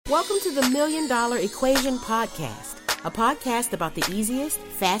Welcome to the $1 Million Equation Podcast, a podcast about the easiest,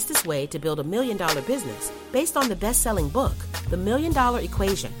 fastest way to build $1 million business based on the best-selling book, The $1 Million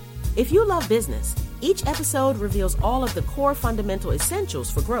Equation. If you love business, each episode reveals all of the core fundamental essentials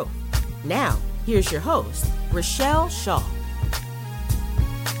for growth. Now, here's your host, Rochelle Shaw.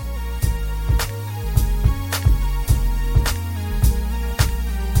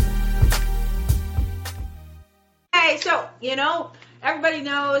 Hey, so, everybody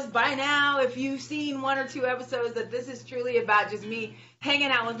knows by now, if you've seen one or two episodes, that this is truly about just me hanging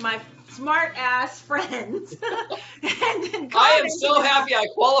out with my smart-ass friends. I am so happy I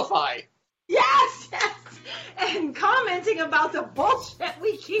qualify. Yes. And commenting about the bullshit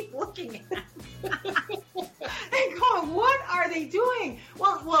we keep looking at. And going, what are they doing?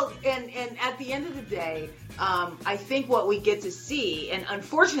 Well, and at the end of the day, I think what we get to see, and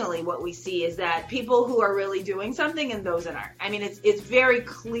unfortunately what we see, is that people who are really doing something and those that aren't. I mean, it's very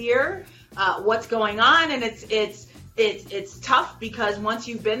clear what's going on, and it's tough because once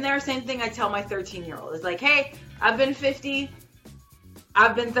you've been there, same thing I tell my 13-year-old. It's like, hey, I've been 50,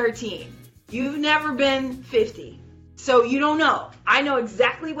 I've been 13. You've never been 50. So you don't know. I know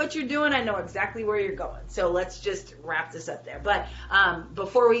exactly what you're doing. I know exactly where you're going. So let's just wrap this up there. But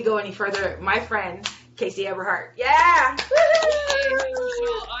before we go any further, my friend, Casey Eberhardt. Yeah. I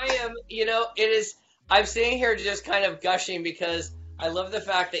am, I'm sitting here just kind of gushing because I love the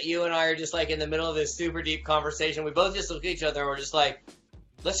fact that you and I are just like in the middle of this super deep conversation. We both just look at each other and we're just like,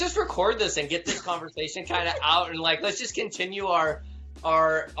 let's just record this and get this conversation kind of out. And like, let's just continue our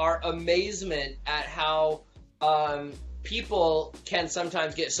amazement at how people can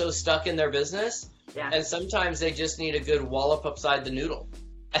sometimes get so stuck in their business, and sometimes they just need a good wallop upside the noodle.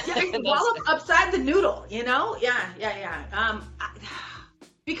 Wallop upside the noodle,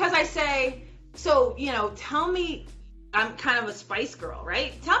 because I say, so, tell me, I'm kind of a spice girl,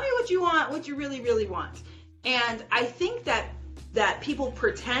 right? Tell me what you want, what you really, really want. And I think that people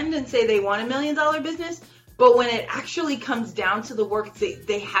pretend and say they want $1 million business, but when it actually comes down to the work,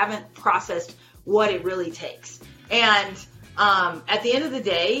 they haven't processed what it really takes. And at the end of the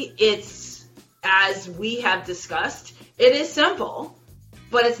day, it's, as we have discussed, it is simple,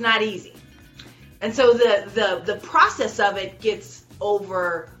 but it's not easy. And so the process of it gets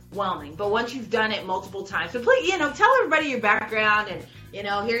overwhelming. But once you've done it multiple times, so please, tell everybody your background, and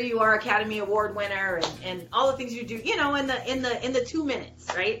here you are, Academy Award winner, and all the things you do, in the 2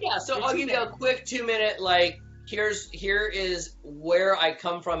 minutes, right? Yeah. So I'll give you a quick 2 minute, here is where I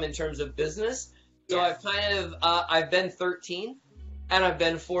come from in terms of business. So yes. I've been 13 and I've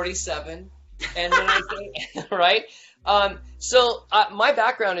been 47. And when I say, right? My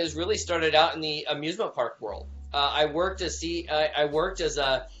background is really started out in the amusement park world. I worked as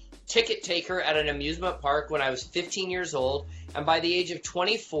a ticket taker at an amusement park when I was 15 years old. And by the age of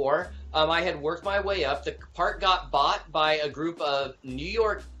 24, I had worked my way up. The park got bought by a group of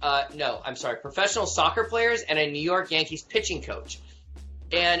professional soccer players and a New York Yankees pitching coach.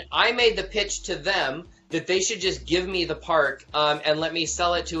 And I made the pitch to them that they should just give me the park and let me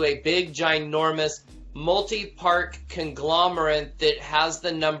sell it to a big, ginormous, multi-park conglomerate that has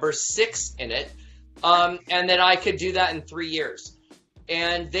the number 6 in it, and that I could do that in 3 years.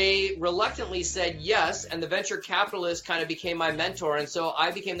 And they reluctantly said yes, and the venture capitalist kind of became my mentor, and so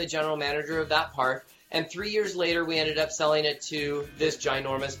I became the general manager of that park. And 3 years later, we ended up selling it to this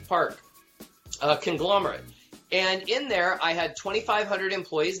ginormous park conglomerate. And in there, I had 2,500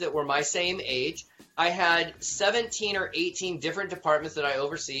 employees that were my same age. I had 17 or 18 different departments that I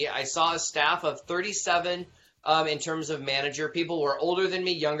oversee. I saw a staff of 37 in terms of manager. People were older than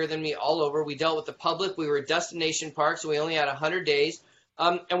me, younger than me, all over. We dealt with the public. We were a destination park, so we only had 100 days.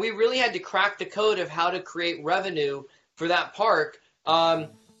 And we really had to crack the code of how to create revenue for that park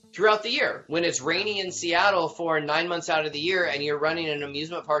throughout the year. When it's rainy in Seattle for 9 months out of the year and you're running an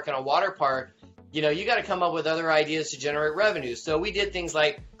amusement park and a water park, you got to come up with other ideas to generate revenue. So we did things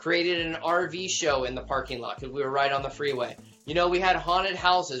like created an RV show in the parking lot because we were right on the freeway. We had haunted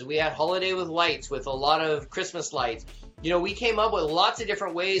houses. We had Holiday with Lights with a lot of Christmas lights. We came up with lots of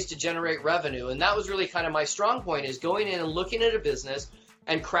different ways to generate revenue. And that was really kind of my strong point, is going in and looking at a business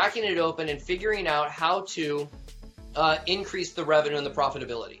and cracking it open and figuring out how to increase the revenue and the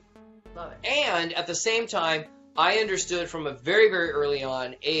profitability. Love it. And at the same time, I understood from a very, very early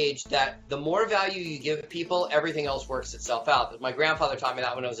on age that the more value you give people, everything else works itself out. My grandfather taught me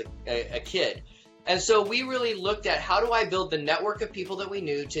that when I was a kid. And so we really looked at, how do I build the network of people that we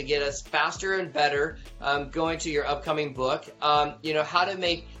knew to get us faster and better, going to your upcoming book, how to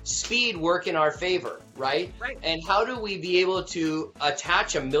make speed work in our favor, right? And how do we be able to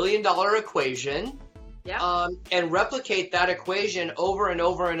attach $1 million equation and replicate that equation over and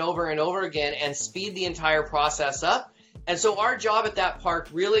over and over and over again and speed the entire process up. And so our job at that park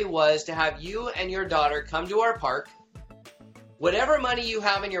really was to have you and your daughter come to our park. Whatever money you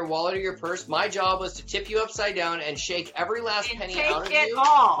have in your wallet or your purse, my job was to tip you upside down and shake every last penny out of you. Take it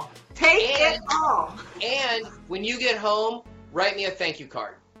all. Take it all. And when you get home, write me a thank you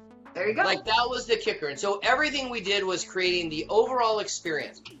card. There you go. Like, that was the kicker. And so everything we did was creating the overall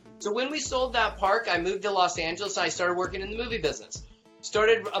experience. So when we sold that park, I moved to Los Angeles and I started working in the movie business.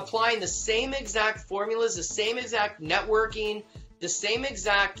 Started applying the same exact formulas, the same exact networking, the same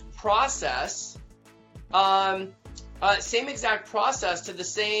exact process, to the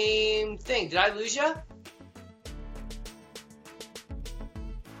same thing. Did I lose you?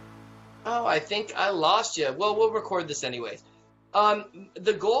 Oh, I think I lost you. Well, we'll record this anyways.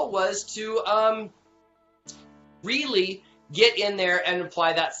 The goal was to really get in there and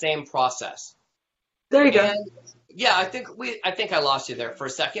apply that same process. There you go. Yeah, I think I lost you there for a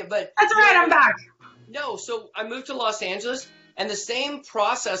second, but that's all right. I'm back. No, so I moved to Los Angeles, and the same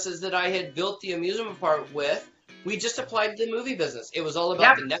processes that I had built the amusement park with, we just applied to the movie business. It was all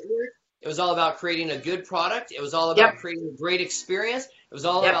about the network. It was all about creating a good product. It was all about creating a great experience. It was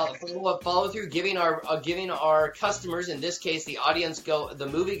all about follow through, giving our customers, in this case the audience, the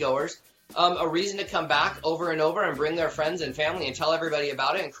moviegoers, a reason to come back over and over and bring their friends and family and tell everybody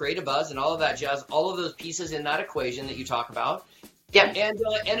about it and create a buzz and all of that jazz, all of those pieces in that equation that you talk about. Yeah. And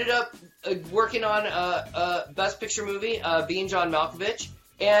ended up working on Best Picture movie, being John Malkovich.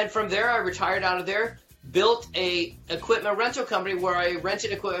 And from there, I retired out of there, built a equipment rental company where I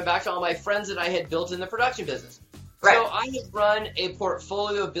rented equipment back to all my friends that I had built in the production business. Right. So I have run a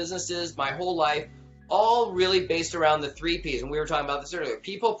portfolio of businesses my whole life, all really based around the 3 Ps. And we were talking about this earlier: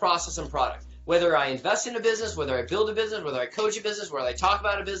 people, process, and product. Whether I invest in a business, whether I build a business, whether I coach a business, whether I talk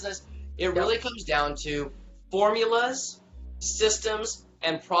about a business, it really comes down to formulas, systems,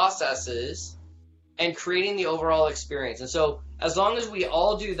 and processes, and creating the overall experience. And so as long as we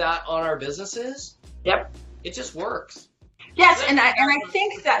all do that on our businesses, it just works. Yes, and I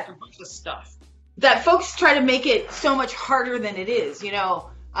think that a bunch of stuff that folks try to make it so much harder than it is. You know,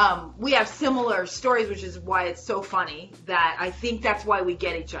 we have similar stories, which is why it's so funny that I think that's why we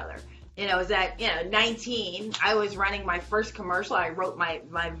get each other. You know, is that, 19, I was running my first commercial. I wrote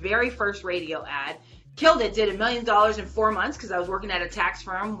my very first radio ad. Killed it, did $1 million in 4 months because I was working at a tax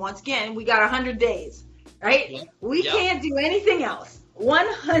firm. Once again, we got 100 days, right? Yeah. We can't do anything else.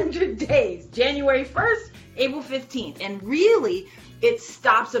 100 days, January 1st, April 15th. And really, it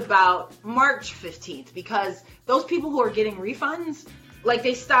stops about March 15th because those people who are getting refunds, like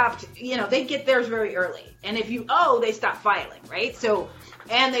they stopped, they get theirs very early. And if you owe, they stop filing, right? So,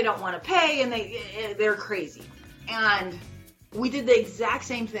 and they don't want to pay, and they're crazy. And we did the exact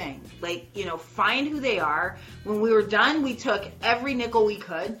same thing. Like, find who they are. When we were done, we took every nickel we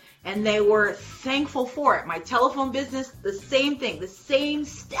could, and they were thankful for it. My telephone business, the same thing, the same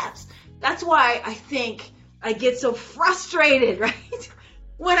steps. That's why I think I get so frustrated, right?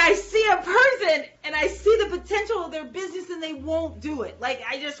 When I see a person and I see the potential of their business and they won't do it. Like,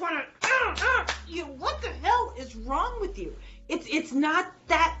 I just want to, what the hell is wrong with you? It's not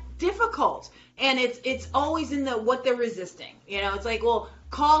that difficult. And it's always in what they're resisting. It's like, well,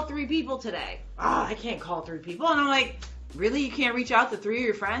 call 3 people today. Oh, I can't call 3 people. And I'm like, really? You can't reach out to 3 of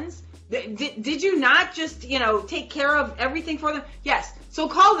your friends? Did you not just, take care of everything for them? Yes. So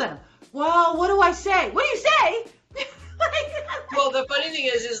call them. Well, what do I say? What do you say? Well, the funny thing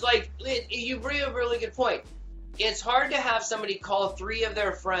is like, you bring up a really good point. It's hard to have somebody call 3 of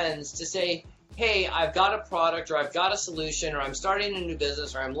their friends to say, hey, I've got a product, or I've got a solution, or I'm starting a new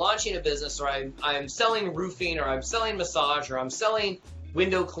business, or I'm launching a business, or I'm selling roofing, or I'm selling massage, or I'm selling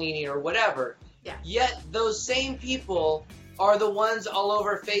window cleaning, or whatever. Yeah. Yet those same people are the ones all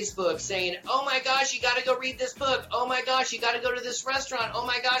over Facebook saying, oh my gosh, you got to go read this book. Oh my gosh, you got to go to this restaurant. Oh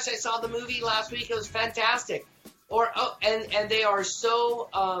my gosh, I saw the movie last week. It was fantastic. And they are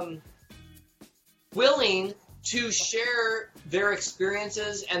so willing to share their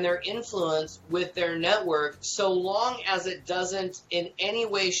experiences and their influence with their network, so long as it doesn't in any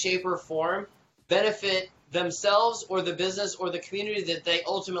way, shape, or form benefit themselves or the business or the community that they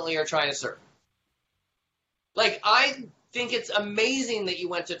ultimately are trying to serve. Like, I think it's amazing that you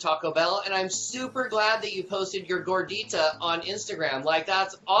went to Taco Bell, and I'm super glad that you posted your gordita on Instagram. Like,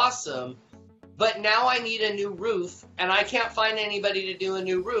 that's awesome. But now I need a new roof, and I can't find anybody to do a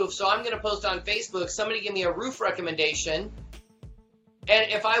new roof, so I'm going to post on Facebook, somebody give me a roof recommendation.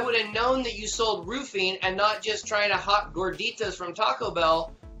 And if I would have known that you sold roofing and not just trying to hot gorditas from Taco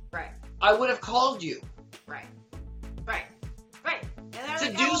Bell, right, I would have called you. Right. It's a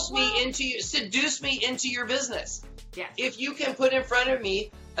seduce me into your business. Yes. If you can put in front of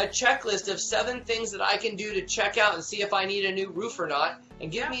me a checklist of 7 things that I can do to check out and see if I need a new roof or not,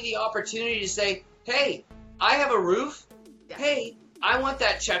 and give me the opportunity to say, hey, I have a roof. Yes. Hey, I want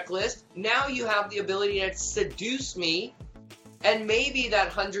that checklist. Now you have the ability to seduce me, and maybe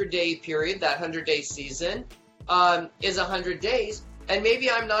that 100-day period, that 100-day season is 100 days, and maybe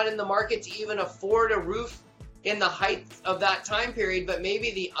I'm not in the market to even afford a roof in the height of that time period, but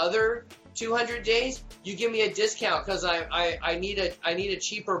maybe the other 200 days, you give me a discount because I need a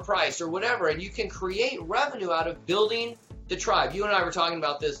cheaper price or whatever, and you can create revenue out of building the tribe. You and I were talking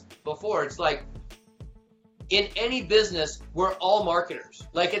about this before. It's like, in any business, we're all marketers.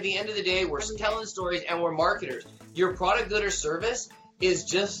 Like, at the end of the day, we're telling stories and we're marketers. Your product, good, or service is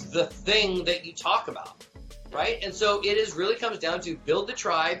just the thing that you talk about, right? And so really comes down to build the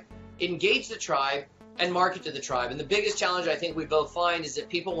tribe, engage the tribe, and market to the tribe. And the biggest challenge I think we both find is that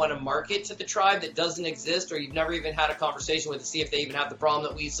people want to market to the tribe that doesn't exist, or you've never even had a conversation with to see if they even have the problem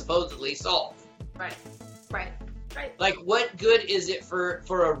that we supposedly solve. Right. Like, what good is it for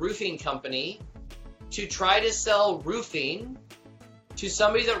a roofing company to try to sell roofing to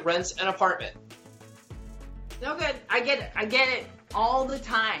somebody that rents an apartment? No good. I get it all the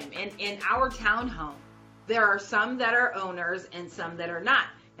time. And in our townhome, there are some that are owners and some that are not.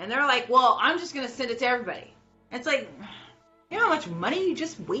 And they're like, well, I'm just going to send it to everybody. And it's like, you know how much money you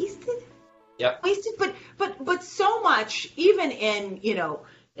just wasted? Yep. Wasted, but so much, even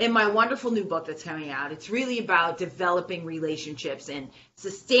in my wonderful new book that's coming out, it's really about developing relationships and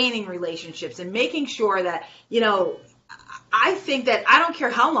sustaining relationships and making sure that, I think that I don't care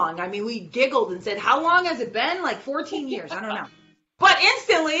how long. I mean, we giggled and said, how long has it been? Like 14 years. I don't know. But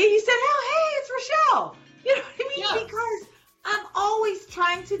instantly he said, oh, hey, it's Rochelle. You know what I mean? Yeah. Because I'm always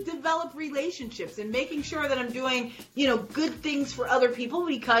trying to develop relationships and making sure that I'm doing, good things for other people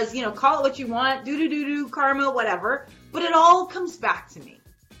because, call it what you want, do, karma, whatever. But it all comes back to me.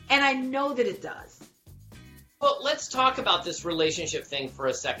 And I know that it does. Well, let's talk about this relationship thing for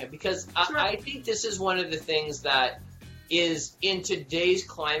a second, because Sure. I think this is one of the things that is, in today's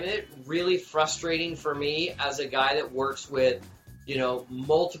climate, really frustrating for me as a guy that works with,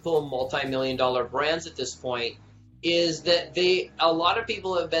 multiple multi-million-dollar brands at this point, is that a lot of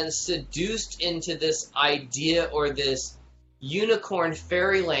people have been seduced into this idea or this unicorn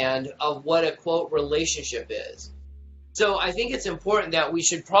fairyland of what a, quote, relationship is. So I think it's important that we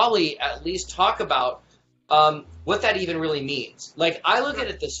should probably at least talk about what that even really means. Like, I look at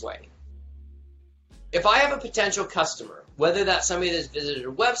it this way. If I have a potential customer, whether that's somebody that's visited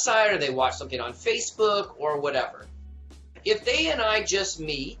a website or they watch something on Facebook or whatever, if they and I just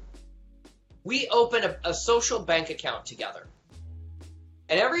meet, we open a social bank account together.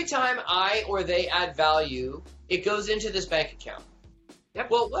 And every time I or they add value, it goes into this bank account. Yep.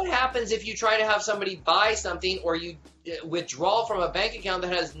 Well, what happens if you try to have somebody buy something or you withdraw from a bank account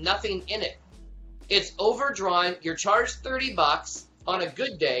that has nothing in it? It's overdrawn, you're charged $30 on a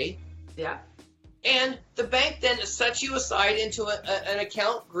good day. Yeah. And the bank then sets you aside into an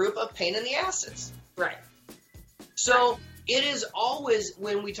account group of pain in the asses. Right. So it is always,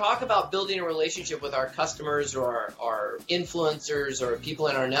 when we talk about building a relationship with our customers or our influencers or people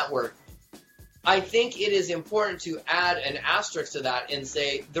in our network, I think it is important to add an asterisk to that and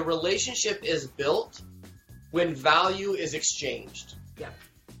say the relationship is built when value is exchanged. Yeah.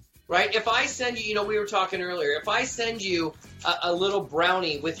 Right? If I send you, we were talking earlier, if I send you a little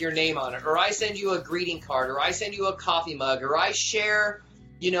brownie with your name on it, or I send you a greeting card, or I send you a coffee mug, or I share,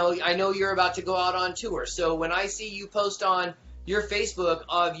 I know you're about to go out on tour. So when I see you post on your Facebook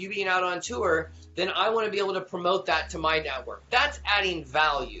of you being out on tour, then I want to be able to promote that to my network. That's adding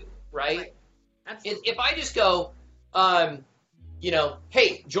value, right? If I just go,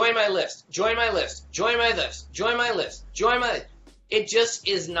 hey, join my list, join my list, join my list, join my list, join my list. It just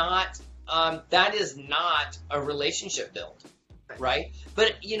is not, that is not a relationship build, right?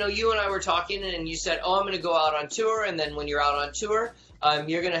 But, you and I were talking and you said, I'm going to go out on tour. And then when you're out on tour,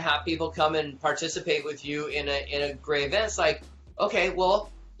 you're going to have people come and participate with you in a great event. It's like, okay,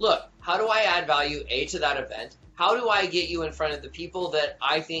 well, look, how do I add value, to that event? How do I get you in front of the people that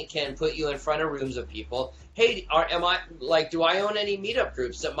I think can put you in front of rooms of people? Hey, do I own any meetup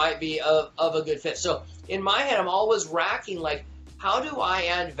groups that might be of a good fit? So in my head, I'm always racking, like, how do I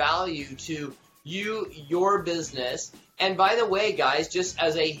add value to you, your business? And by the way, guys, just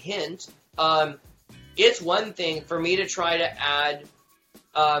as a hint, it's one thing for me to try to add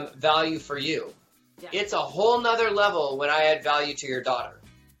value for you. Yeah. It's a whole nother level when I add value to your daughter.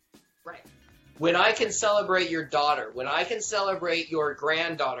 Right. When I can celebrate your daughter, when I can celebrate your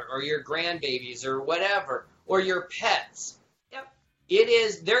granddaughter or your grandbabies or whatever, or your pets. Yep.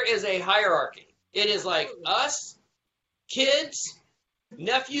 there is a hierarchy. It is like us, kids,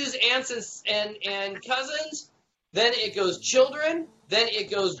 nephews, aunts, and cousins. Then it goes children. Then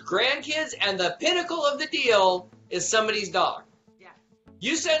it goes grandkids. And the pinnacle of the deal is somebody's dog. Yeah.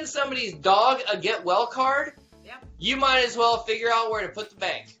 You send somebody's dog a get well card, Yep. you might as well figure out where to put the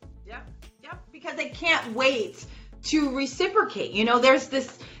bank. Yep. Because they can't wait to reciprocate. You know, there's this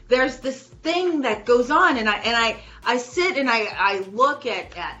thing that goes on, and I sit and I look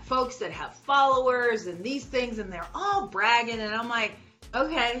at folks that have followers and these things, and they're all bragging, and I'm like,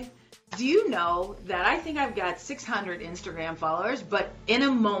 okay, do you know that I think I've got 600 Instagram followers, but in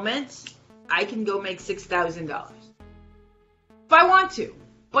a moment I can go make $6,000 if I want to.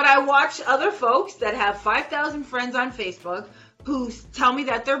 But I watch other folks that have 5,000 friends on Facebook who tell me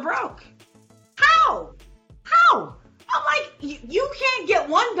that they're broke. How? I'm like, you can't get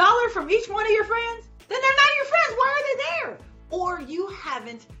 $1 from each one of your friends? Then they're not your friends. Why are they there? Or you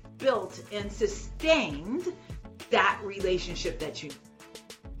haven't built and sustained that relationship that you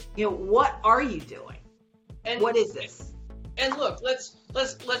know, what are you doing? And what is this? And look, let's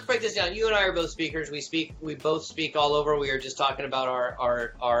break this down. You and I are both speakers. We both speak all over. We are just talking about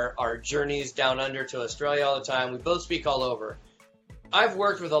our journeys down under to Australia all the time. We both speak all over. I've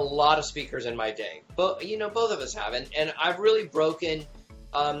worked with a lot of speakers in my day, but both of us haven't, and I've really broken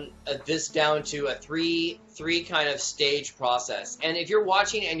this down to a three kind of stage process. And if you're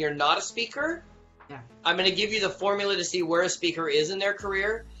watching and you're not a speaker, I'm going to give you the formula to see where a speaker is in their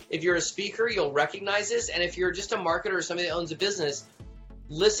career. If you're a speaker, you'll recognize this, and if you're just a marketer or somebody that owns a business,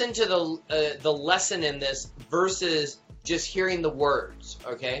 listen to the lesson in this versus just hearing the words.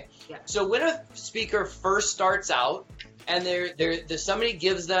 Okay. Yeah. So when a speaker first starts out, and somebody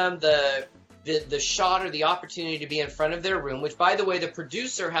gives them the shot or the opportunity to be in front of their room, which, by the way, the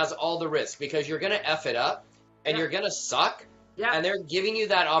producer has all the risk because you're going to F it up and you're going to suck, and they're giving you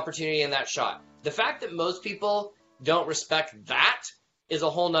that opportunity and that shot. The fact that most people don't respect that is a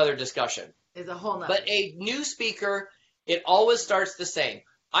whole nother discussion. But a new speaker, it always starts the same.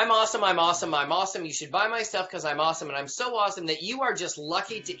 I'm awesome, I'm awesome, I'm awesome. You should buy my stuff because I'm awesome, and I'm so awesome that you are just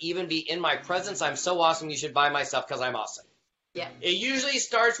lucky to even be in my presence. I'm so awesome, you should buy my stuff because I'm awesome. Yeah. It usually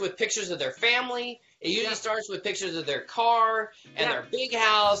starts with pictures of their family. It usually starts with pictures of their car and their big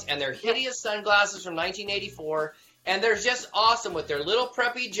house and their hideous sunglasses from 1984. And they're just awesome with their little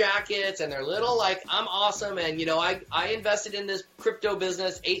preppy jackets and their little, like, I'm awesome. And, I invested in this crypto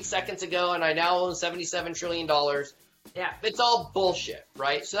business 8 seconds ago, and I now own $77 trillion. Yeah. It's all bullshit,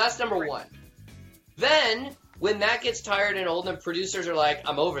 right? So that's number one. Then, when that gets tired and old and producers are like,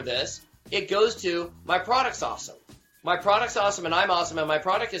 I'm over this, it goes to, my product's awesome. My product's awesome and I'm awesome, and my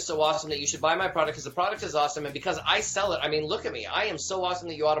product is so awesome that you should buy my product because the product is awesome, and because I sell it, I mean, look at me. I am so awesome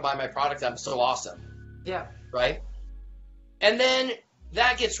that you ought to buy my product. I'm so awesome. Yeah. Right? And then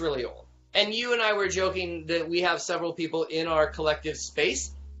that gets really old. And you and I were joking that we have several people in our collective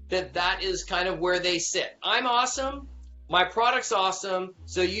space that is kind of where they sit. I'm awesome. My product's awesome.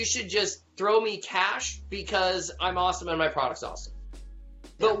 So you should just throw me cash because I'm awesome and my product's awesome.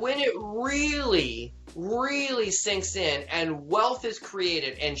 But when it really, really sinks in and wealth is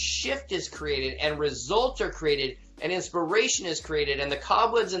created and shift is created and results are created and inspiration is created and the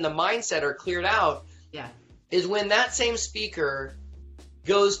cobwebs and the mindset are cleared out, is when that same speaker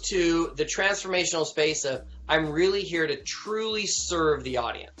goes to the transformational space of, I'm really here to truly serve the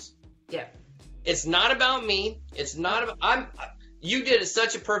audience. Yeah. It's not about me. It's not about, you did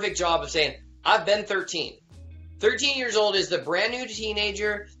such a perfect job of saying, I've been 13. 13 years old is the brand new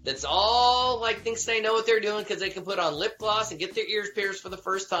teenager that's all like thinks they know what they're doing because they can put on lip gloss and get their ears pierced for the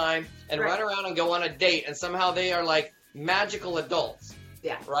first time and run around and go on a date, and somehow they are like magical adults.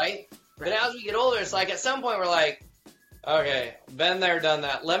 Yeah. Right? But as we get older, it's like at some point we're like, okay, been there, done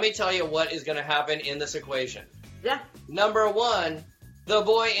that. Let me tell you what is going to happen in this equation. Yeah. Number one, the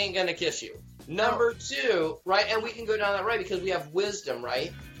boy ain't going to kiss you. Number two, right? And we can go down that road because we have wisdom,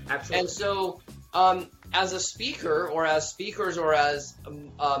 right? Absolutely. And so, as a speaker or as speakers or as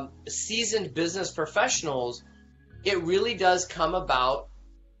seasoned business professionals, it really does come about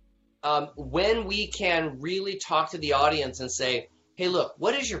when we can really talk to the audience and say, hey, look,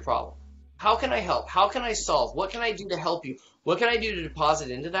 what is your problem? How can I help? How can I solve? What can I do to help you? What can I do to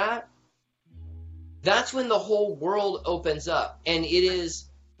deposit into that? That's when the whole world opens up. And it is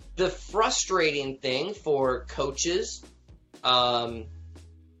the frustrating thing for coaches,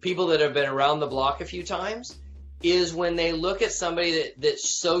 people that have been around the block a few times, is when they look at somebody that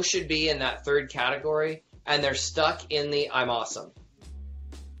so should be in that third category and they're stuck in the I'm awesome.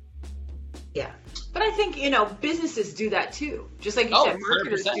 Yeah. But I think, businesses do that too. Just like you said,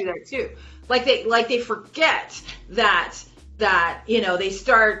 marketers 100%. do that too. Like they forget that that, they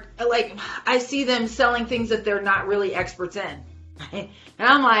start, like, I see them selling things that they're not really experts in. And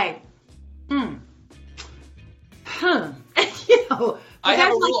I'm like, I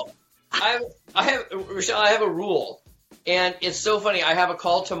have a rule. Rochelle, I have a rule. And it's so funny. I have a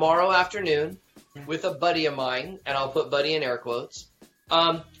call tomorrow afternoon with a buddy of mine, and I'll put buddy in air quotes,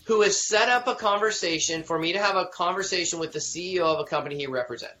 who has set up a conversation for me to have a conversation with the CEO of a company he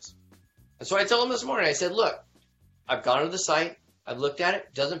represents. And so I told him this morning, I said, look, I've gone to the site. I've looked at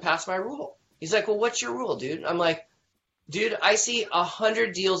it. Doesn't pass my rule. He's like, well, what's your rule, dude? I'm like, dude, I see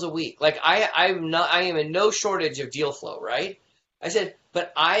 100 deals a week. Like, I am in no shortage of deal flow, right? I said,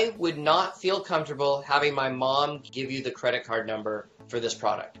 but I would not feel comfortable having my mom give you the credit card number for this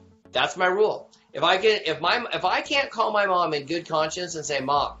product. That's my rule. If I can't call my mom in good conscience and say,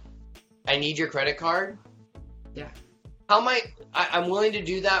 Mom, I need your credit card. Yeah. How am I'm willing to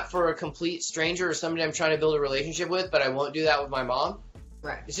do that for a complete stranger or somebody I'm trying to build a relationship with, but I won't do that with my mom.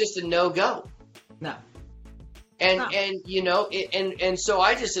 Right. It's just a no-go. No. And so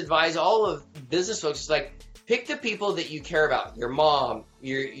I just advise all of business folks, like, pick the people that you care about. Your mom,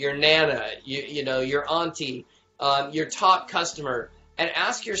 your nana, your auntie, your top customer, and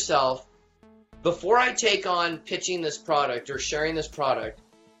ask yourself, before I take on pitching this product or sharing this product,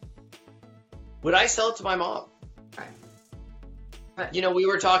 would I sell it to my mom? Right. We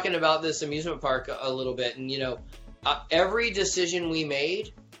were talking about this amusement park a little bit, and every decision we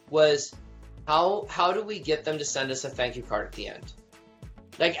made was how do we get them to send us a thank you card at the end?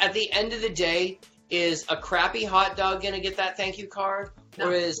 Like, at the end of the day, is a crappy hot dog going to get that thank you card? No.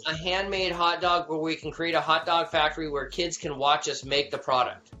 Or is a handmade hot dog where we can create a hot dog factory where kids can watch us make the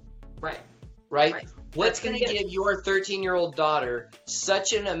product? Right? What's going to give your 13-year-old daughter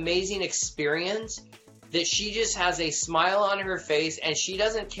such an amazing experience that she just has a smile on her face and she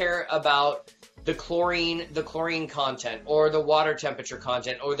doesn't care about the chlorine content or the water temperature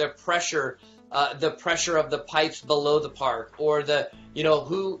content or the pressure of the pipes below the park or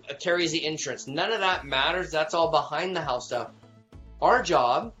who carries the insurance? None of that matters. That's all behind the house stuff. Our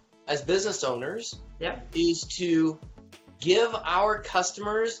job as business owners is to give our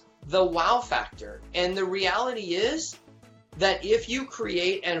customers the wow factor. And the reality is that if you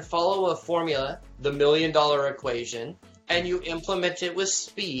create and follow a formula, the $1 million equation, and you implement it with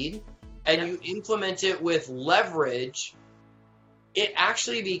speed and you implement it with leverage, it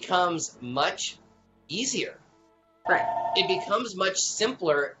actually becomes much easier. Right. It becomes much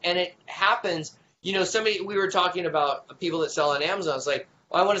simpler, and it happens. We were talking about people that sell on Amazon. It's like,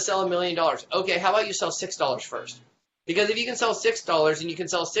 well, I want to sell $1 million. Okay, how about you sell $6 first? Because if you can sell $6 and you can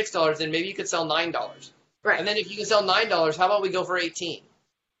sell $6, then maybe you could sell $9. Right. And then if you can sell $9, how about we go for 18?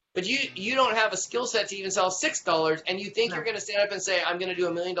 But you don't have a skill set to even sell $6, and you think you're going to stand up and say, I'm going to do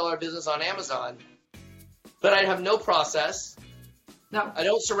 $1 million business on Amazon, but I have no process. No. I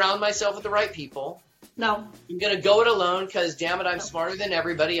don't surround myself with the right people. No. I'm going to go it alone because, damn it, I'm smarter than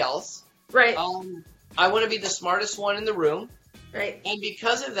everybody else. Right. I want to be the smartest one in the room. Right. And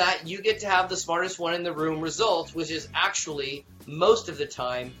because of that, you get to have the smartest one in the room result, which is actually, most of the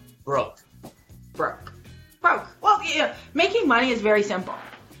time, broke. Well, making money is very simple.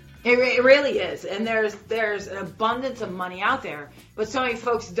 It really is. And there's an abundance of money out there. But so many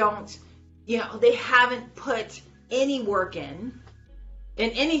folks don't, they haven't put any work in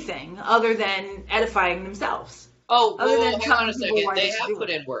anything other than edifying themselves. Oh, hang on a second. They have put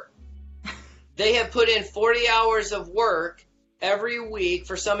in work. They have put in 40 hours of work every week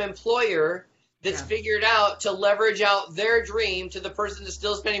for some employer that's figured out to leverage out their dream to the person that's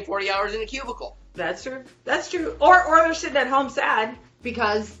still spending 40 hours in a cubicle. That's true. Or they're sitting at home sad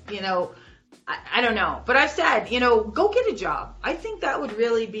because, I don't know. But I've said, go get a job. I think that would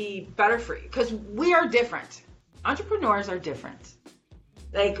really be better for you because we are different. Entrepreneurs are different.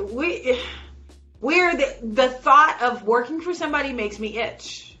 Like, we're the thought of working for somebody makes me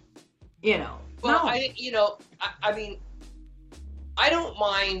itch. Well, no. I mean, I don't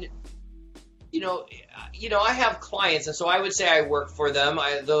mind. I have clients, and so I would say I work for them.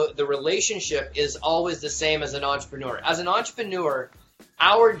 The relationship is always the same as an entrepreneur. As an entrepreneur,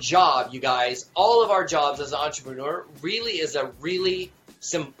 our job, you guys, all of our jobs as an entrepreneur really is at least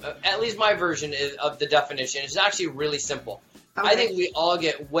my version of the definition is actually really simple. Okay. I think we all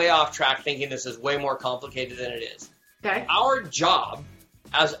get way off track thinking this is way more complicated than it is. Okay. Our job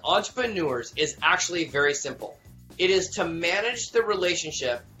as entrepreneurs is actually very simple. It is to manage the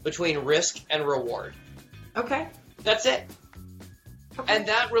relationship between risk and reward. Okay. That's it. Okay. And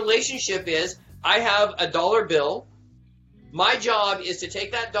that relationship is, I have a dollar bill. My job is to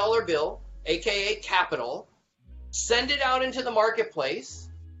take that dollar bill, aka capital, send it out into the marketplace,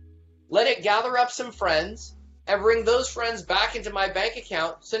 let it gather up some friends, and bring those friends back into my bank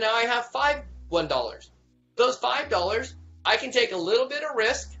account. So now I have $5 $1. Those $5, I can take a little bit of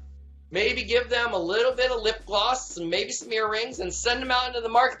risk, maybe give them a little bit of lip gloss and maybe some earrings and send them out into the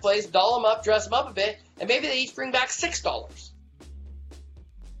marketplace, doll them up, dress them up a bit, and maybe they each bring back $6.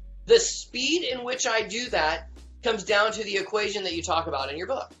 The speed in which I do that comes down to the equation that you talk about in your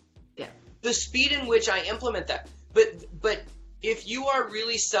book. Yeah. The speed in which I implement that. But if you are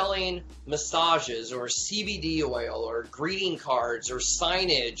really selling massages or CBD oil or greeting cards or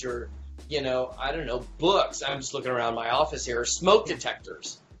signage or, I don't know, books, I'm just looking around my office here, or smoke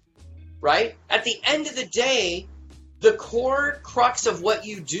detectors, right? At the end of the day, the core crux of what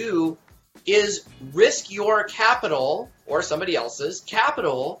you do is risk your capital or somebody else's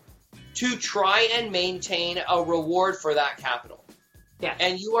capital to try and maintain a reward for that capital. Yes.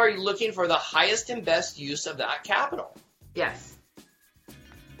 And you are looking for the highest and best use of that capital. Yes.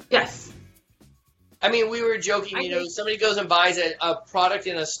 Yes. I mean, we were joking, somebody goes and buys a product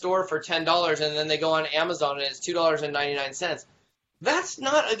in a store for $10 and then they go on Amazon and it's $2.99. That's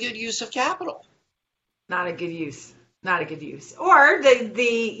not a good use of capital. Not a good use. Not a good use. Or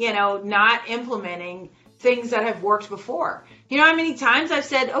the not implementing things that have worked before. You know how many times I've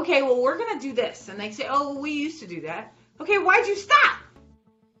said, okay, well, we're going to do this. And they say, oh, well, we used to do that. Okay, why'd you stop?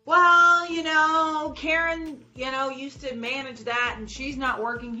 Well, Karen, used to manage that and she's not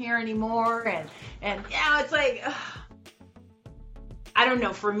working here anymore. And it's like, I don't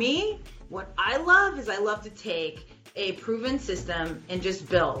know. For me, what I love is I love to take a proven system and just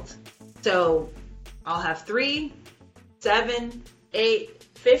build. So I'll have 3, 7, 8,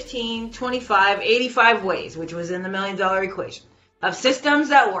 15, 25, 85 ways, which was in the $1 million equation, of systems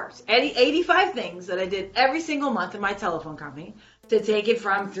that worked. 85 things that I did every single month in my telephone company to take it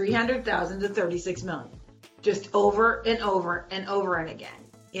from 300,000 to 36 million, just over and over and over and again.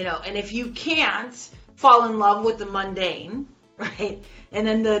 And if you can't fall in love with the mundane, right, and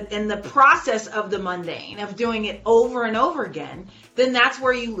then in the process of the mundane, of doing it over and over again, then that's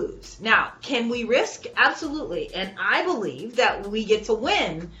where you lose. Now, can we risk? Absolutely. And I believe that we get to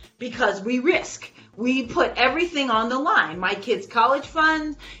win because we risk. We put everything on the line. My kids' college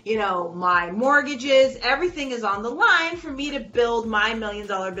fund, my mortgages, everything is on the line for me to build my $1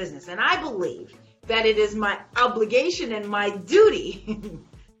 million business. And I believe that it is my obligation and my duty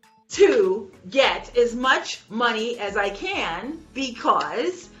to get as much money as I can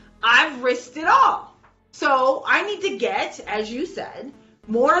because I've risked it all. So I need to get, as you said,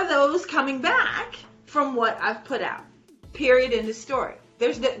 more of those coming back from what I've put out. Period. End of story.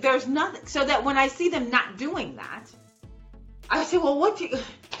 There's nothing. So that when I see them not doing that, I say, well,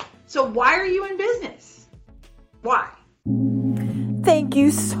 so why are you in business? Why? Thank you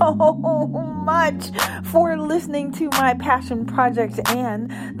so much for listening to my passion project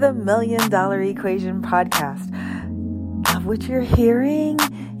and the $1 Million Equation podcast. Love what you're hearing?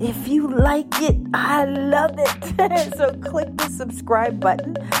 If you like it, I love it. So click the subscribe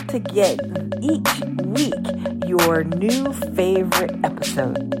button to get each week your new favorite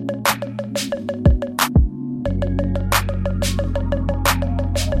episode.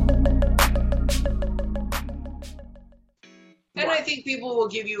 And I think people will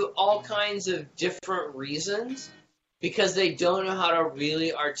give you all kinds of different reasons because they don't know how to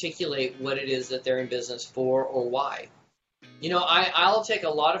really articulate what it is that they're in business for or why. I'll take a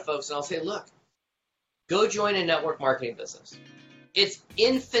lot of folks and I'll say, look, go join a network marketing business. It's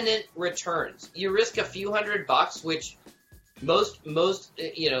infinite returns. You risk a few $100, which most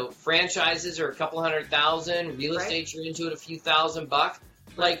franchises are a couple $100,000. Real estate, you're into it a few $1,000.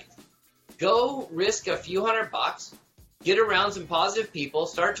 Like, go risk a few $100, get around some positive people,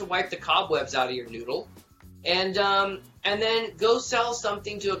 start to wipe the cobwebs out of your noodle, and then go sell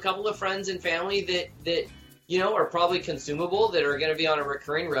something to a couple of friends and family that are probably consumable, that are going to be on a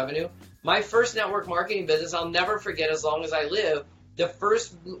recurring revenue. My first network marketing business, I'll never forget as long as I live. The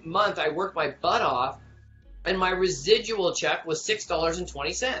first month I worked my butt off, and my residual check was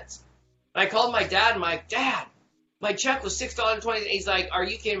 $6.20. I called my dad, and I'm like, Dad, my check was $6.20. He's like, are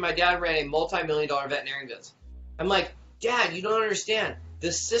you kidding? My dad ran a multi-million-dollar veterinarian business. I'm like, Dad, you don't understand.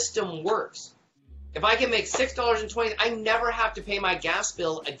 The system works. If I can make $6.20, I never have to pay my gas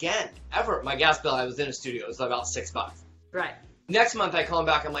bill again, ever. My gas bill, I was in a studio, it was about $6. Right. Next month, I call him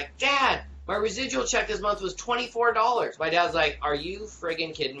back. I'm like, Dad, my residual check this month was $24. My dad's like, are you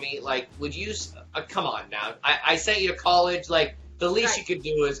friggin' kidding me? Like, would you, come on now. I sent you to college. Like, the least you could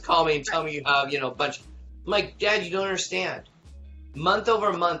do is call me and tell me you have, a bunch. I'm like, Dad, you don't understand. Month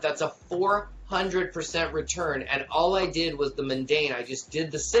over month, that's a 400% return. And all I did was the mundane. I just did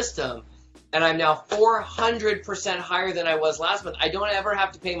the system. And I'm now 400% higher than I was last month. I don't ever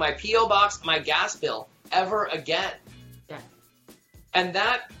have to pay my P.O. box, my gas bill. ever again. Yeah. And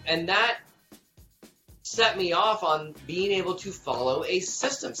that set me off on being able to follow a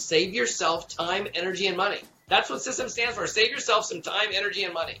system. Save yourself time, energy, and money. That's what system stands for. Save yourself some time, energy,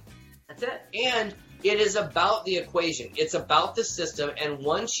 and money. That's it. And it is about the equation. It's about the system. And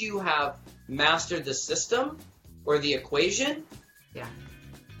once you have mastered the system or the equation,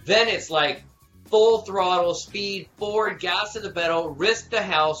 then it's like full throttle, speed, forward, gas to the pedal, risk the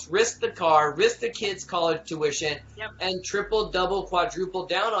house, risk the car, risk the kids' college tuition, and triple, double, quadruple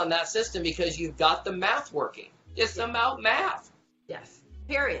down on that system because you've got the math working. It's about math. Yes.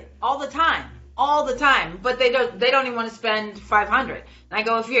 Period. All the time. But they don't even want to spend $500. And I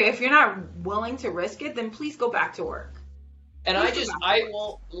go, if you're not willing to risk it, then please go back to work. And I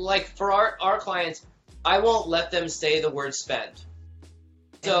won't, like for our clients, I won't let them say the word spend.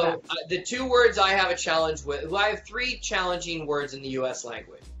 So the two words I have a challenge with, well, I have three challenging words in the U.S.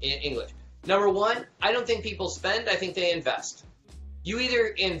 language, in English. Number one, I don't think people spend, I think they invest. You either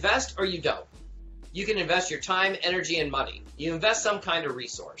invest or you don't. You can invest your time, energy, and money. You invest some kind of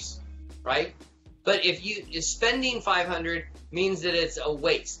resource, right? But if spending $500 means that it's a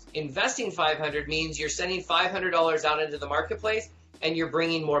waste. Investing $500 means you're sending $500 out into the marketplace and you're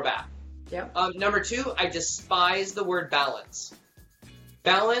bringing more back. Yep. Number two, I despise the word balance.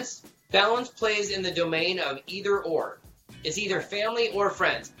 Balance plays in the domain of either or. It's either family or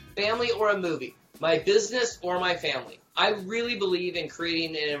friends, family or a movie, my business or my family. I really believe in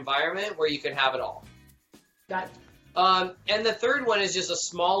creating an environment where you can have it all. Got it. And the third one is just a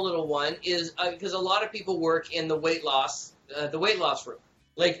small little one, is because a lot of people work in the weight loss room.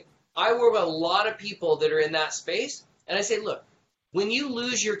 Like I work with a lot of people that are in that space, and I say, look, when you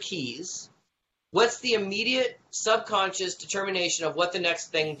lose your keys, what's the immediate subconscious determination of what the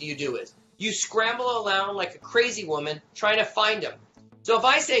next thing you do is? You scramble around like a crazy woman trying to find them. So if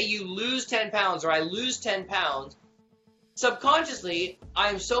I say you lose 10 pounds or I lose 10 pounds, subconsciously,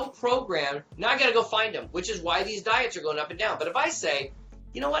 I'm so programmed, now I got to go find them, which is why these diets are going up and down. But if I say,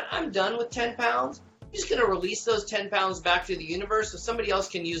 you know what, I'm done with 10 pounds, I'm just going to release those 10 pounds back to the universe so somebody else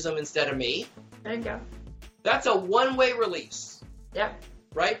can use them instead of me. There you go. That's a one-way release. Yep.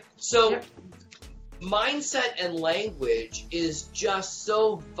 Right? So mindset and language is just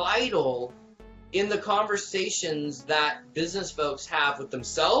so vital in the conversations that business folks have with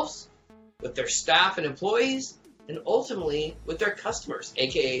themselves, with their staff and employees, and ultimately with their customers,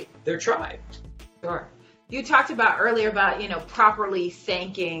 aka their tribe. Sure. You talked about earlier about, properly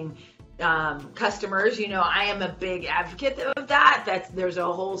thanking customers. I am a big advocate of that. There's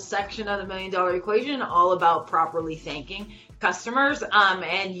a whole section of the $1 Million Equation all about properly thanking customers.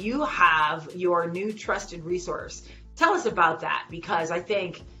 And you have your new trusted resource. Tell us about that, because I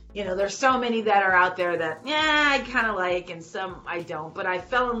think, there's so many that are out there that, I kind of like, and some I don't, but I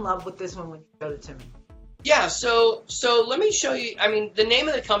fell in love with this one when you showed it to me. Yeah, so let me show you. I mean, the name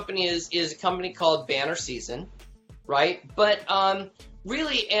of the company is a company called Banner Season, right? But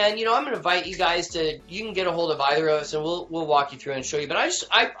really, and I'm going to invite you guys you can get a hold of either of us, and we'll walk you through and show you. But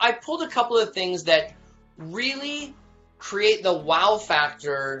I pulled a couple of things that really create the wow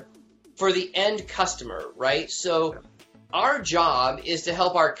factor for the end customer, right? So our job is to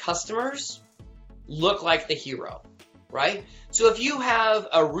help our customers look like the hero, right? So if you have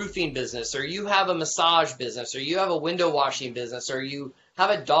a roofing business, or you have a massage business, or you have a window washing business, or you have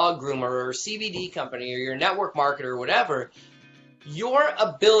a dog groomer or CBD company, or you're a network marketer or whatever, your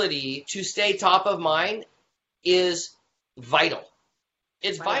ability to stay top of mind is vital.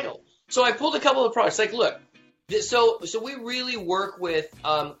 It's vital. So I pulled a couple of products. Like, look, so we really work with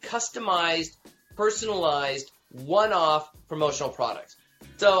customized, personalized, one-off promotional products.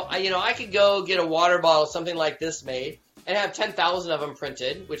 So I could go get a water bottle, something like this made, and have 10,000 of them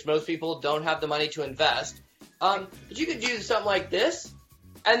printed, which most people don't have the money to invest. But you could do something like this,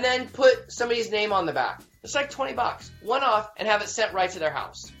 and then put somebody's name on the back. It's like $20, one off, and have it sent right to their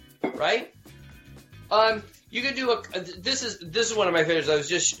house, right? You could do this is one of my favorites. I was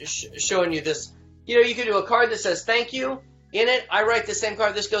just showing you this. You could do a card that says thank you. In it, I write the same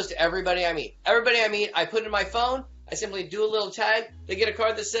card. This goes to everybody I meet. Everybody I meet, I put in my phone. I simply do a little tag. They get a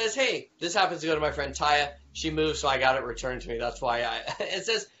card that says, hey, this happens to go to my friend Taya. She moved, so I got it returned to me. That's why it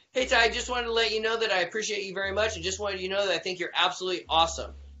says, hey, Taya, I just wanted to let you know that I appreciate you very much, and just wanted you to know that I think you're absolutely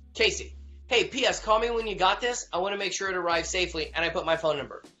awesome. Casey, hey, P.S., call me when you got this. I want to make sure it arrives safely, and I put my phone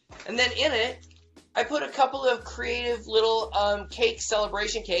number. And then in it, I put a couple of creative little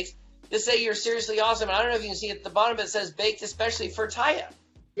celebration cakes that say you're seriously awesome. And I don't know if you can see at the bottom, but it says baked especially for Taya.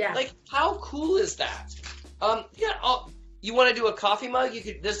 Yeah. Like, how cool is that? You want to do a coffee mug?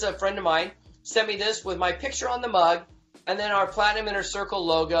 This is a friend of mine sent me this with my picture on the mug, and then our Platinum Inner Circle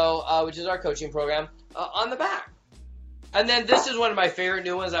logo, which is our coaching program, on the back. And then this is one of my favorite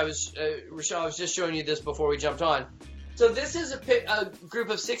new ones. Rochelle, I was just showing you this before we jumped on. So this is a group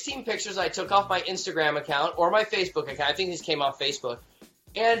of 16 pictures I took off my Instagram account or my Facebook account. I think these came off Facebook.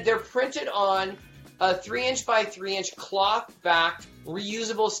 And they're printed on a 3-inch by 3-inch cloth-backed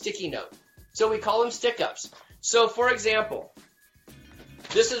reusable sticky note. So we call them stick-ups. So for example,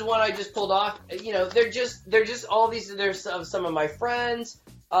 this is one I just pulled off. You know, they're just all these. There's some of my friends.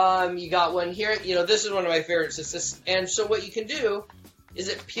 You got one here. You know, this is one of my favorites. It's this, and so what you can do is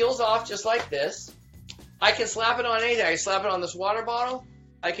it peels off just like this. I can slap it on anything. I can slap it on this water bottle.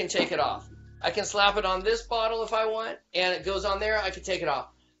 I can take it off. I can slap it on this bottle if I want, and it goes on there. I can take it off.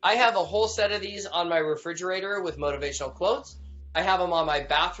 I have a whole set of these on my refrigerator with motivational quotes. I have them on my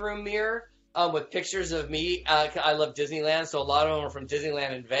bathroom mirror with pictures of me. I love Disneyland, so a lot of them are from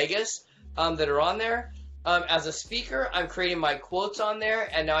Disneyland in Vegas that are on there. As a speaker, I'm creating my quotes on there,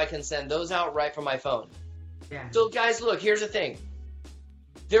 and now I can send those out right from my phone. Yeah. So, guys, look, here's the thing.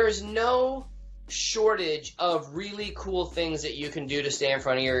 There is no shortage of really cool things that you can do to stay in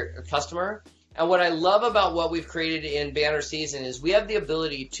front of your customer. And what I love about what we've created in Banner Season is we have the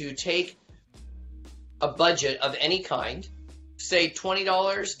ability to take a budget of any kind, say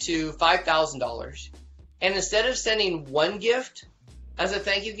 $20 to $5,000, and instead of sending one gift as a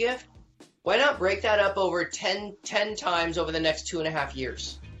thank you gift, why not break that up over 10 times over the next 2.5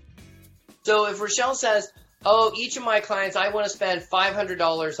 years? So if Rochelle says, oh, each of my clients I want to spend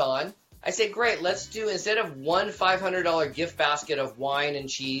 $500 on, I say, great, let's do, instead of one $500 gift basket of wine and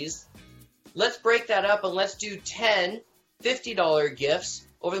cheese, let's break that up and let's do 10 $50 gifts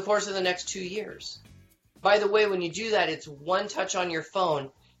over the course of the next 2 years. By the way, when you do that, it's one touch on your phone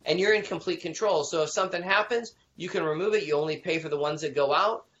and you're in complete control. So if something happens, you can remove it. You only pay for the ones that go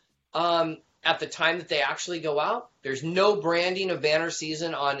out at the time that they actually go out. There's no branding of Banner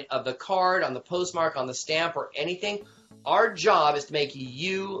Season on the card, on the postmark, on the stamp, or anything. Our job is to make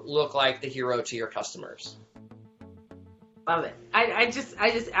you look like the hero to your customers. Love it. I just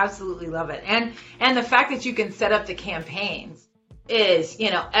absolutely love it. And the fact that you can set up the campaigns is,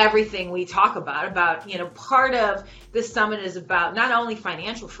 you know, everything we talk about, you know, part of this summit is about not only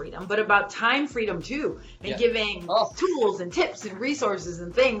financial freedom, but about time freedom too, and giving tools and tips and resources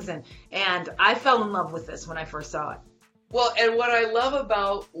and things. And I fell in love with this when I first saw it. Well, and what I love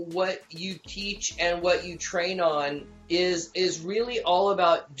about what you teach and what you train on is really all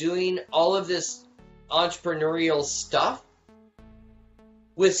about doing all of this entrepreneurial stuff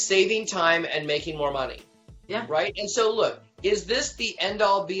with saving time and making more money. Yeah. Right? And so look, is this the end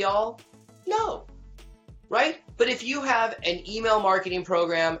all be all? No. Right? But if you have an email marketing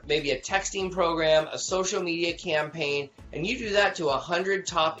program, maybe a texting program, a social media campaign, and you do that to 100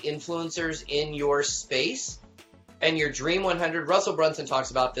 top influencers in your space, and your Dream 100, Russell Brunson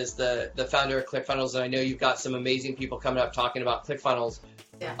talks about this, the founder of ClickFunnels, and I know you've got some amazing people coming up talking about ClickFunnels.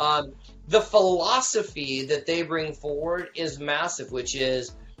 Yeah. The philosophy that they bring forward is massive, which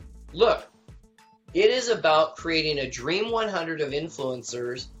is, look, it is about creating a Dream 100 of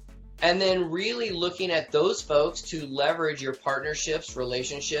influencers and then really looking at those folks to leverage your partnerships,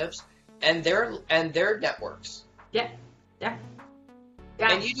 relationships, and their networks. Yeah, yeah.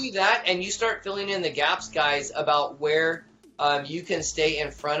 Yeah. And you do that, and you start filling in the gaps, guys, about where you can stay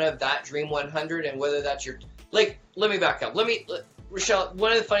in front of that Dream 100, and whether that's your let me back up. Rochelle.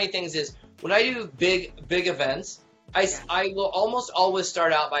 One of the funny things is when I do big events, I will almost always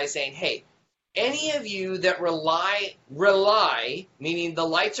start out by saying, "Hey, any of you that rely, meaning the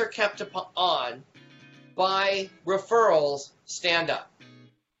lights are kept on by referrals, stand up."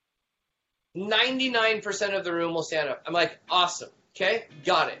 99% of the room will stand up. I'm like, awesome. Okay,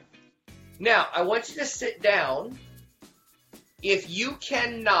 got it. Now, I want you to sit down. If you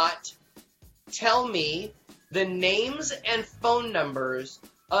cannot tell me the names and phone numbers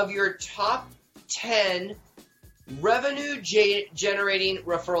of your top 10 revenue generating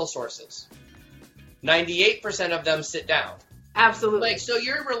referral sources, 98% of them sit down. Absolutely. So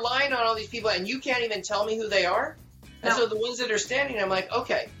you're relying on all these people and you can't even tell me who they are? No. And so the ones that are standing, I'm like,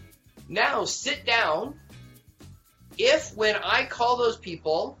 okay, now sit down. If when I call those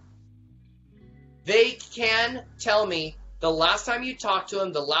people, they can tell me the last time you talked to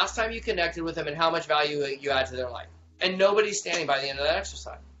them, the last time you connected with them, and how much value you add to their life. And nobody's standing by the end of that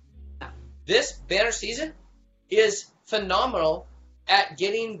exercise. No. This Banner Season is phenomenal at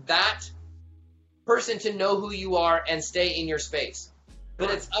getting that person to know who you are and stay in your space. But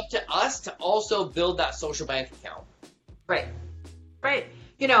it's up to us to also build that social bank account. Right. Right.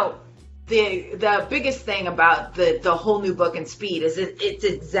 You know, the biggest thing about the whole new book and speed is it's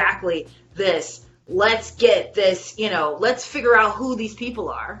exactly this. Let's get this, you know, let's figure out who these people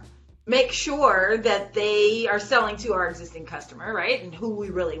are make sure that they are selling to our existing customer, right? And who we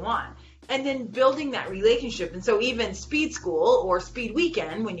really want. And then building that relationship. And so even Speed School or Speed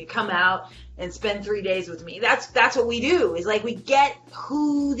Weekend, when you come out and spend 3 days with me, that's what we do, is like we get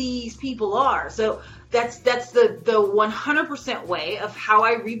who these people are. So that's the 100% way of how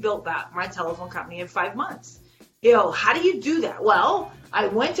I rebuilt my telephone company in 5 months. How do you do that? Well, I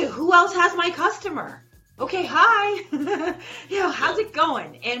went to who else has my customer. Okay, hi. How's it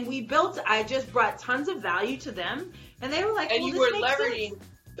going? And I just brought tons of value to them. And they were like, and well, you were leveraging.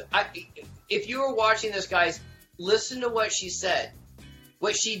 If you were watching this, guys, listen to what she said.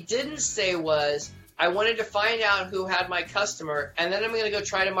 What she didn't say was, I wanted to find out who had my customer, and then I'm going to go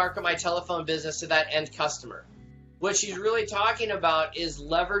try to market my telephone business to that end customer. What she's really talking about is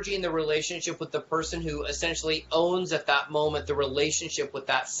leveraging the relationship with the person who essentially owns at that moment the relationship with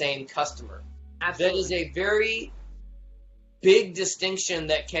that same customer. Absolutely. That is a very big distinction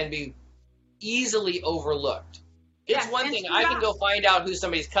that can be easily overlooked. It's one thing, I can go find out who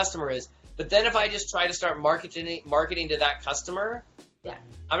somebody's customer is, but then if I just try to start marketing to that customer,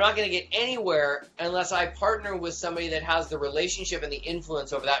 I'm not going to get anywhere unless I partner with somebody that has the relationship and the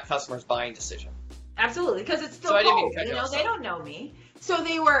influence over that customer's buying decision. Absolutely, because it's still cold. They don't know me. So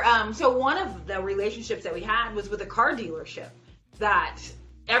they were. So one of the relationships that we had was with a car dealership that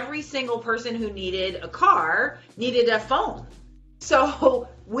every single person who needed a car needed a phone. So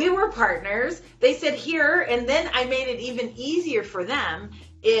we were partners. They said here, and then I made it even easier for them,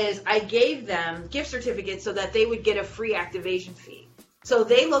 is I gave them gift certificates so that they would get a free activation fee. So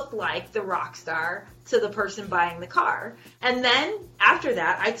they looked like the rock star to the person buying the car. And then after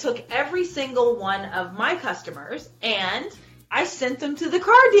that, I took every single one of my customers and I sent them to the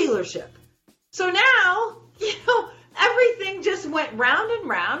car dealership. So now, everything just went round and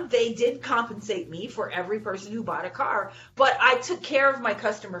round. They did compensate me for every person who bought a car, but I took care of my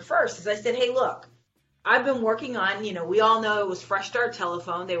customer first. As I said, hey, look, I've been working on, we all know it was Fresh Start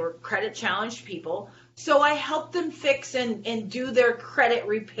Telephone. They were credit challenged people. So I helped them fix and do their credit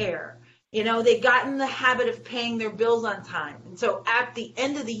repair. They got in the habit of paying their bills on time. And so at the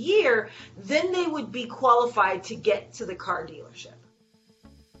end of the year, then they would be qualified to get to the car dealership.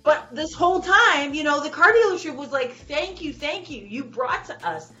 But this whole time, the car dealership was like, thank you. You brought to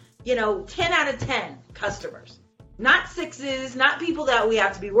us, 10 out of 10 customers. Not sixes, not people that we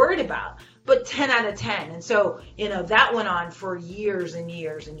have to be worried about, but 10 out of 10. And so, that went on for years and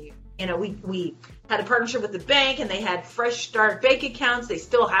years and years. We had a partnership with the bank, and they had Fresh Start bank accounts. They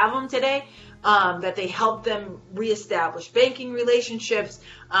still have them today, that they helped them reestablish banking relationships.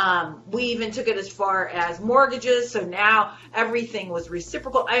 We even took it as far as mortgages. So now everything was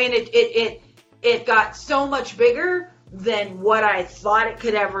reciprocal. I mean, it got so much bigger than what I thought it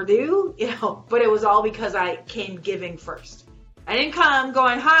could ever do, but it was all because I came giving first. I didn't come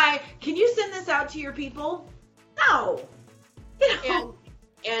going, hi, can you send this out to your people? No.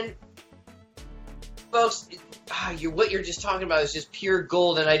 And folks, what you're just talking about is just pure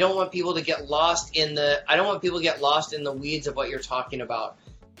gold, and I don't want people to get lost in the weeds of what you're talking about.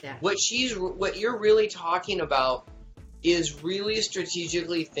 Yeah. What you're really talking about is really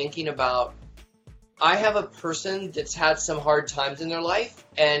strategically thinking about, I have a person that's had some hard times in their life,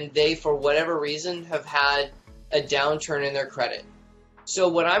 and they, for whatever reason, have had a downturn in their credit. So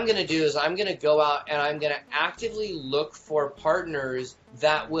what I'm going to do is I'm going to go out and I'm going to actively look for partners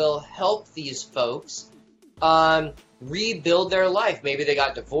that will help these folks rebuild their life. Maybe they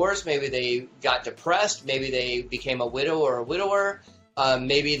got divorced, maybe they got depressed, maybe they became a widow or a widower,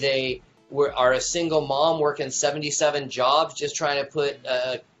 maybe they are a single mom working 77 jobs just trying to put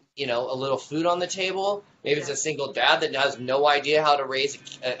a little food on the table. Maybe it's a single dad that has no idea how to raise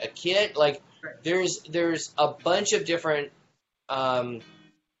a kid. Like, there's a bunch of different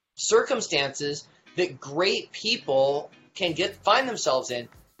circumstances that great people can find themselves in.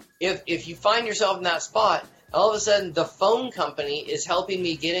 If you find yourself in that spot, all of a sudden the phone company is helping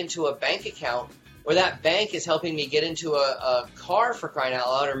me get into a bank account, or that bank is helping me get into a car, for crying out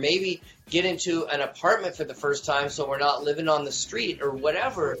loud, or maybe get into an apartment for the first time so we're not living on the street or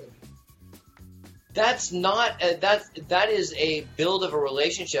whatever. That's not that is a build of a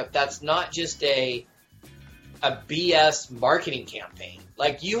relationship. That's not just a BS marketing campaign.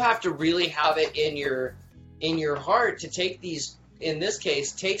 Like, you have to really have it in your heart to take these, in this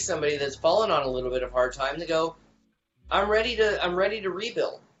case, take somebody that's fallen on a little bit of hard time to go, I'm ready to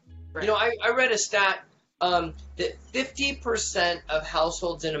rebuild. Right. I read a stat that 50% of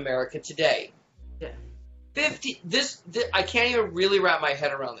households in America today, I can't even really wrap my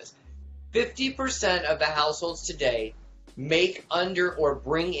head around this. 50% of the households today make under or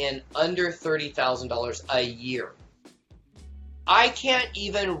bring in under $30,000 a year. I can't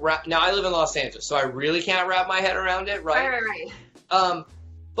even wrap. Now I live in Los Angeles, so I really can't wrap my head around it, right? Right.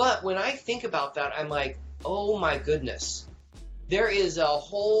 But when I think about that, I'm like, oh my goodness, there is a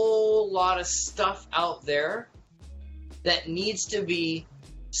whole lot of stuff out there that needs to be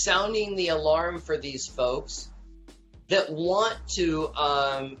sounding the alarm for these folks that want to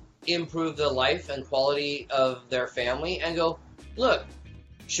improve the life and quality of their family and go, look,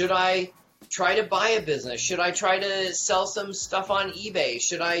 should I try to buy a business? Should I try to sell some stuff on eBay?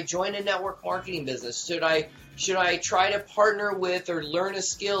 Should I join a network marketing business? Should I try to partner with or learn a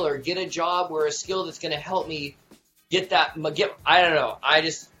skill or get a job or a skill that's going to help me I don't know.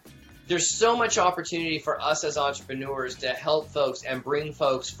 There's so much opportunity for us as entrepreneurs to help folks and bring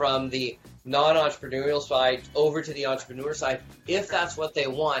folks from the non-entrepreneurial side over to the entrepreneur side if that's what they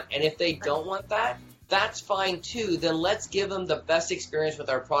want. And if they don't want that, that's fine too. Then let's give them the best experience with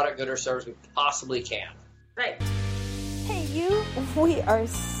our product, good, or service we possibly can. Right. Hey, you. We are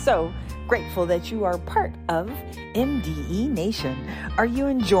so grateful that you are part of MDE Nation. Are you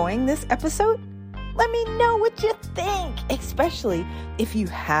enjoying this episode? Let me know what you think, especially if you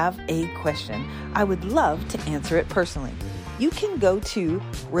have a question. I would love to answer it personally. You can go to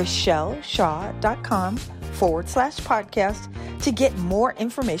RachelleShaw.com/podcast to get more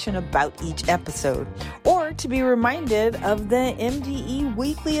information about each episode, or to be reminded of the MDE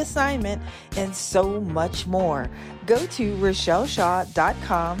weekly assignment and so much more. Go to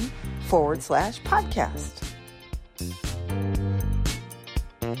RachelleShaw.com/podcast.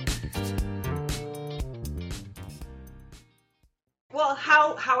 Well,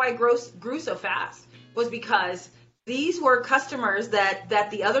 how I grew so fast was because these were customers that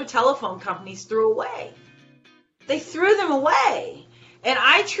the other telephone companies threw away. They threw them away. And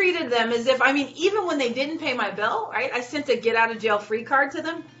I treated them as if, even when they didn't pay my bill, right? I sent a get out of jail free card to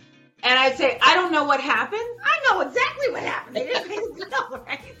them. And I'd say, I don't know what happened. I know exactly what happened. They didn't pay the bill,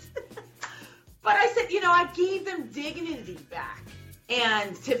 right? But I said, I gave them dignity back.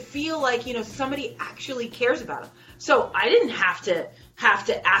 And to feel like, somebody actually cares about them. So I didn't have to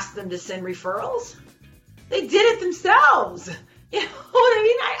ask them to send referrals. They did it themselves. You know what I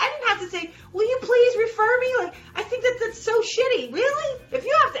mean? I didn't have to say, will you please refer me? Like, I think that's so shitty. Really? If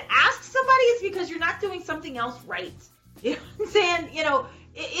you have to ask somebody, it's because you're not doing something else right. You know what I'm saying?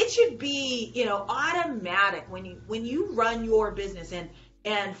 It should be, automatic when you run your business.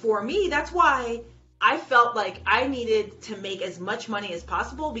 And for me, that's why I felt like I needed to make as much money as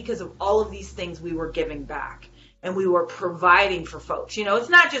possible because of all of these things we were giving back and we were providing for folks. It's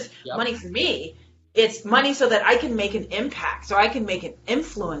not just money for me. It's money so that I can make an impact, so I can make an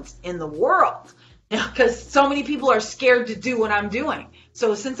influence in the world. Because so many people are scared to do what I'm doing.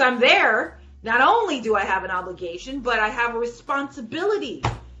 So since I'm there, not only do I have an obligation, but I have a responsibility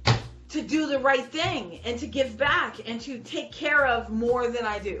to do the right thing and to give back and to take care of more than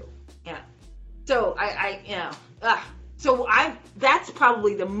I do. Yeah. So that's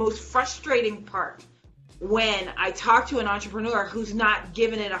probably the most frustrating part when I talk to an entrepreneur who's not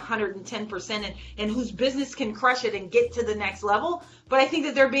giving it 110% and whose business can crush it and get to the next level. But I think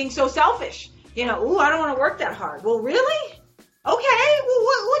that they're being so selfish. I don't want to work that hard. Well, really? Okay.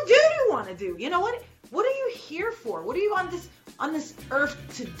 Well, what do you want to do? What are you here for? What are you on this earth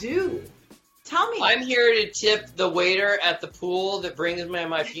to do? Tell me. I'm here to tip the waiter at the pool that brings me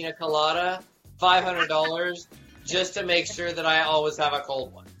my pina colada $500 just to make sure that I always have a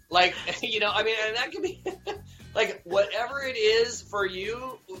cold one. And that could be like whatever it is for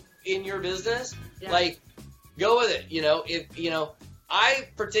you in your business, go with it. I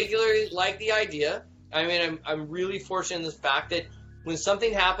particularly like the idea. I'm really fortunate in the fact that when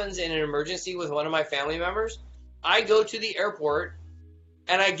something happens in an emergency with one of my family members, I go to the airport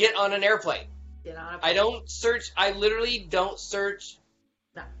and I get on an airplane. I don't search. I literally don't search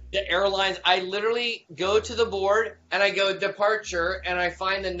the airlines. I literally go to the board and I go departure and I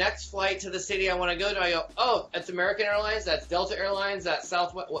find the next flight to the city I want to go to. I go, oh, that's American Airlines, that's Delta Airlines, that's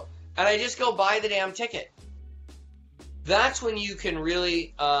Southwest, and I just go buy the damn ticket. That's when you can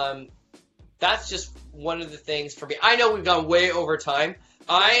really, that's just one of the things for me. I know we've gone way over time.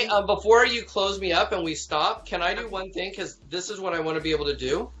 Before you close me up and we stop, can I do one thing? Because this is what I want to be able to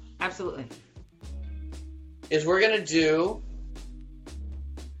do. Absolutely. Is we're going to do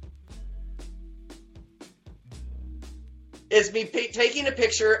is me taking a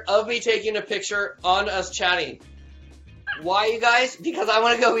picture of me taking a picture on us chatting. Why, you guys? Because I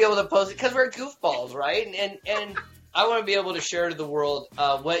want to go be able to post it because we're goofballs, right? And I want to be able to share to the world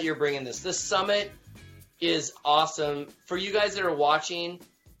what you're bringing this. This summit is awesome. For you guys that are watching,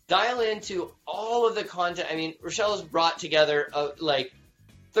 dial into all of the content. Rochelle has brought together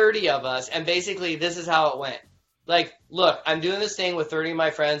 30 of us, and basically this is how it went. Like, look, I'm doing this thing with 30 of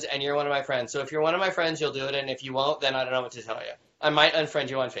my friends, and you're one of my friends. So if you're one of my friends, you'll do it, and if you won't, then I don't know what to tell you. I might unfriend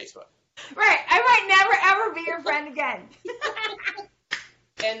you on Facebook. Right. I might never, ever be your friend again.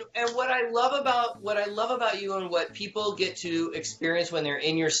 And what I love about you and what people get to experience when they're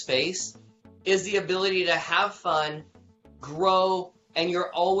in your space is the ability to have fun, grow, and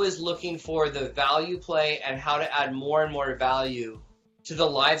you're always looking for the value play and how to add more and more value to the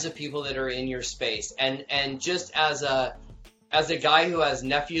lives of people that are in your space. And just as a guy who has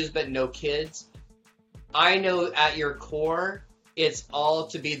nephews but no kids, I know at your core, it's all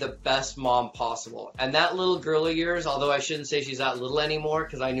to be the best mom possible. And that little girl of yours, although I shouldn't say she's that little anymore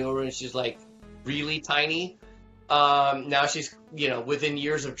because I knew her when she's like really tiny. Now she's, within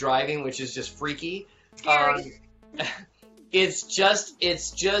years of driving, which is just freaky. It's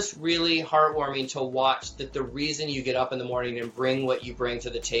just really heartwarming to watch that the reason you get up in the morning and bring what you bring to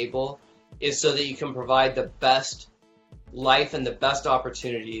the table is so that you can provide the best life and the best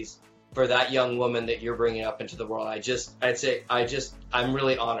opportunities for that young woman that you're bringing up into the world. I'm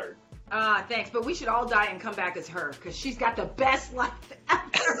really honored. Thanks. But we should all die and come back as her because she's got the best life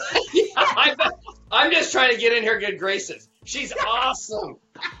ever. I'm just trying to get in her good graces. She's awesome.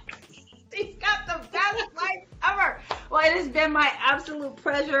 She's got the best life ever. Well, it has been my absolute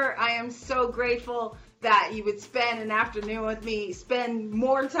pleasure. I am so grateful that you would spend an afternoon with me, spend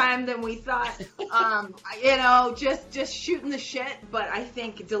more time than we thought, just shooting the shit, but I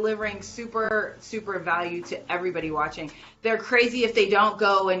think delivering super, super value to everybody watching. They're crazy if they don't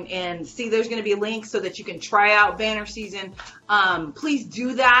go and see there's going to be links so that you can try out Banner Season. Please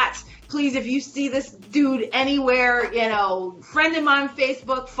do that. Please, if you see this dude anywhere, friend him on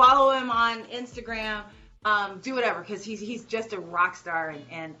Facebook, follow him on Instagram. Do whatever, because he's just a rock star,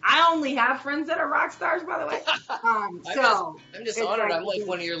 and I only have friends that are rock stars, by the way. I'm just honored. I'm like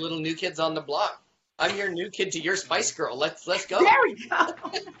one of your little new kids on the block. I'm your new kid to your Spice Girl. Let's go. There we go.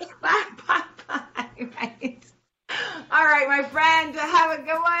 Bye. Right. All right, my friend. Have a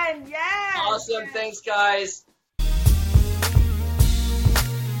good one. Yeah. Awesome. Thanks, guys.